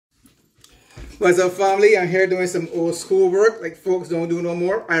What's up, family? I'm here doing some old school work like folks don't do no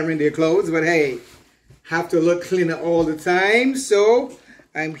more, ironing their clothes. But hey, have to look cleaner all the time. So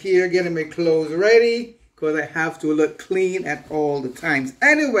I'm here getting my clothes ready because I have to look clean at all the times.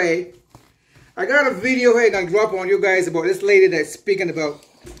 Anyway, I got a video here I'm gonna drop on you guys about this lady that's speaking about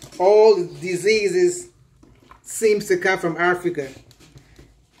all the diseases seems to come from Africa.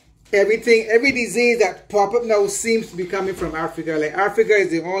 Every disease that pop up now seems to be coming from Africa. Like Africa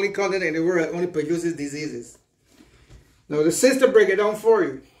is the only continent in the world that only produces diseases. Now the sister break it down for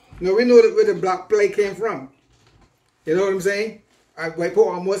you. Now we know that where the Black Plague came from. You know what I'm saying? I wiped out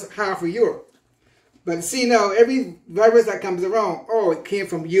almost half of Europe. But see now, every virus that comes around, oh, it came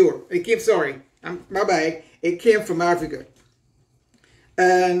from Europe. It came from Africa.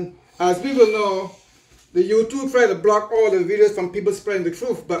 And as people know, the YouTube try to block all the videos from people spreading the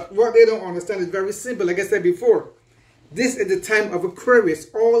truth, but what they don't understand is very simple. Like I said before, this is the time of Aquarius.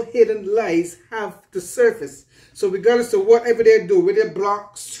 All hidden lies have to surface. So regardless of whatever they do, whether they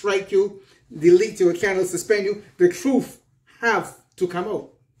block, strike you, delete your channel, suspend you, the truth have to come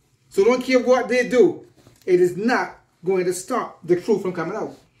out. So don't care what they do. It is not going to stop the truth from coming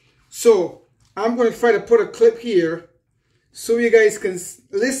out. So I'm going to try to put a clip here so you guys can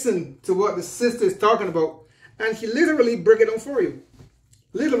listen to what the sister is talking about. And she literally break it down for you.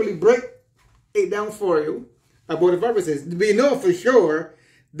 Literally break it down for you about the viruses. We know for sure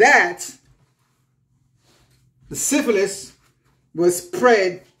that the syphilis was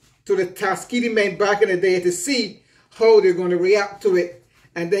spread to the Tuskegee men back in the day to see how they're going to react to it.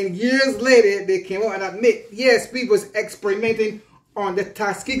 And then years later, they came out and admit, yes, we was experimenting on the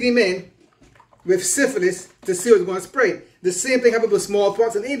Tuskegee men with syphilis to see what's going to spread. The same thing happened with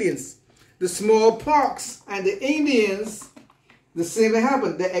smallpox and Indians. The smallpox and the Indians, the same thing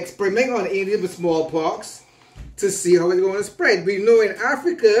happened. They experimented on the Indians with smallpox to see how it's going to spread. We know in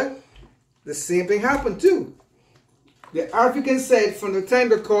Africa, the same thing happened too. The Africans said from the time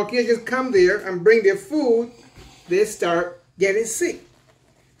the Caucasians come there and bring their food, they start getting sick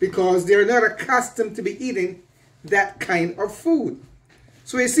because they're not accustomed to be eating that kind of food.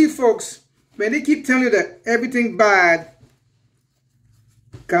 So you see, folks, when they keep telling you that everything bad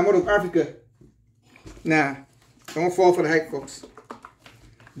come out of Africa, nah, don't fall for the hype, folks.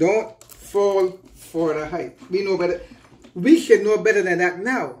 Don't fall for the hype. We know better. We should know better than that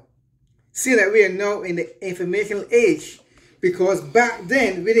now. See that we are now in the informational age, because back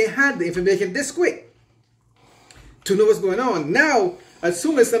then we didn't have the information this quick to know what's going on. Now, as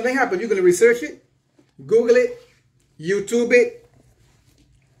soon as something happens, you're going to research it, Google it, YouTube it.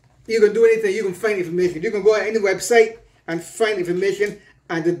 You can do anything. You can find information. You can go on any website and find information,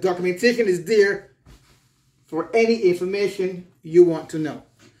 and the documentation is there for any information you want to know.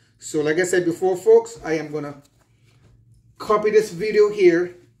 So like I said before, folks, I am going to copy this video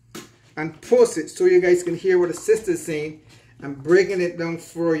here and post it so you guys can hear what the sister is saying. I'm breaking it down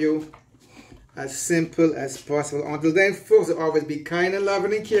for you as simple as possible. Until then, folks, always be kind and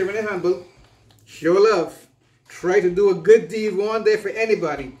loving and caring and humble. Show love. Try to do a good deed one day for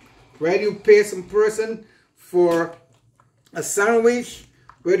anybody. Whether you pay some person for a sandwich,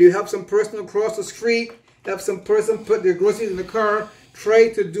 whether you help some person across the street, help some person put their groceries in the car, try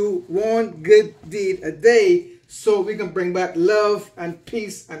to do one good deed a day so we can bring back love and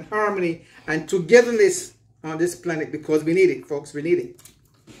peace and harmony and togetherness on this planet, because we need it, folks. We need it.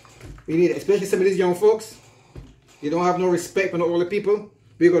 We need it. Especially some of these young folks. You don't have no respect for the older people.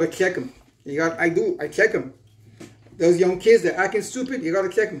 We got to check them. I check them. Those young kids that acting stupid, you got to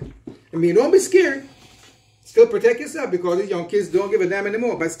check them. I mean, don't be scared. Still protect yourself, because these young kids don't give a damn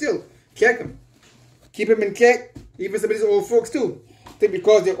anymore. But still, check them. Keep them in check. Even some of these old folks too. Think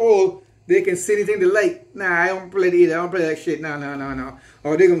because they're old, they can see anything they like. Nah, I don't play that either. I don't play that shit. No.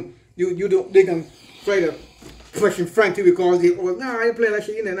 Or they can, they can try to push in front of you because they're old. Nah, I ain't playing that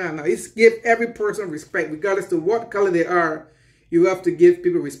shit either. No. It's give every person respect, regardless of what color they are. You have to give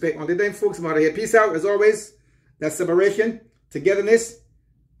people respect. Until then, folks, I'm out of here. Peace out. As always, that's separation, togetherness,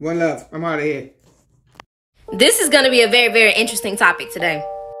 one love. I'm out of here. This is going to be a very, very interesting topic today.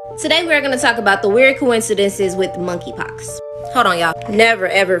 Today we're going to talk about the weird coincidences with monkeypox. Hold on, y'all. Never,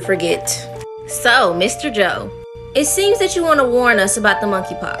 ever forget. So, Mr. Joe, it seems that you want to warn us about the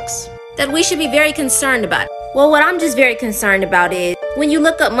monkeypox, that we should be very concerned about it. Well, what I'm just very concerned about is when you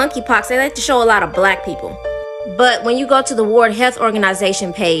look up monkeypox, they like to show a lot of black people. But when you go to the World Health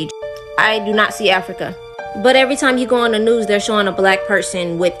Organization page, I do not see Africa. But every time you go on the news, they're showing a black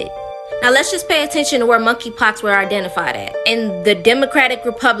person with it. Now let's just pay attention to where monkeypox were identified at. In the Democratic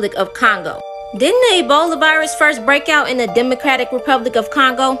Republic of Congo. Didn't the Ebola virus first break out in the Democratic Republic of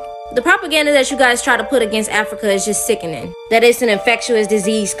Congo? The propaganda that you guys try to put against Africa is just sickening. That it's an infectious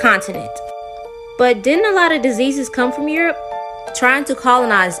disease continent. But didn't a lot of diseases come from Europe? Trying to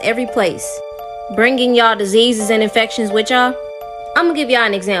colonize every place, bringing y'all diseases and infections with y'all? I'm gonna give y'all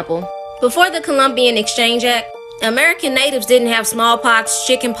an example. Before the Columbian Exchange Act, American natives didn't have smallpox,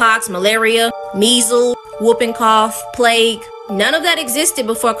 chickenpox, malaria, measles, whooping cough, plague. None of that existed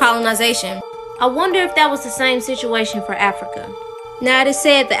before colonization. I wonder if that was the same situation for Africa. Now, it is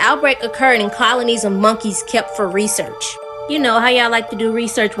said the outbreak occurred in colonies of monkeys kept for research. You know how y'all like to do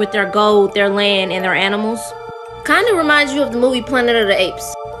research with their gold, their land, and their animals? Kinda reminds you of the movie Planet of the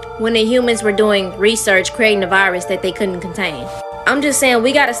Apes, when the humans were doing research creating a virus that they couldn't contain. I'm just saying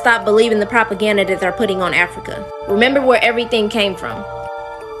we gotta stop believing the propaganda that they're putting on Africa. Remember where everything came from.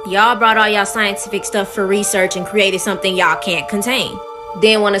 Y'all brought all y'all scientific stuff for research and created something y'all can't contain.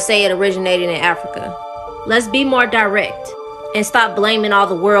 Then want to say it originated in Africa. Let's be more direct and stop blaming all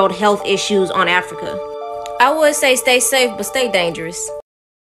the world health issues on Africa. I would say stay safe, but stay dangerous.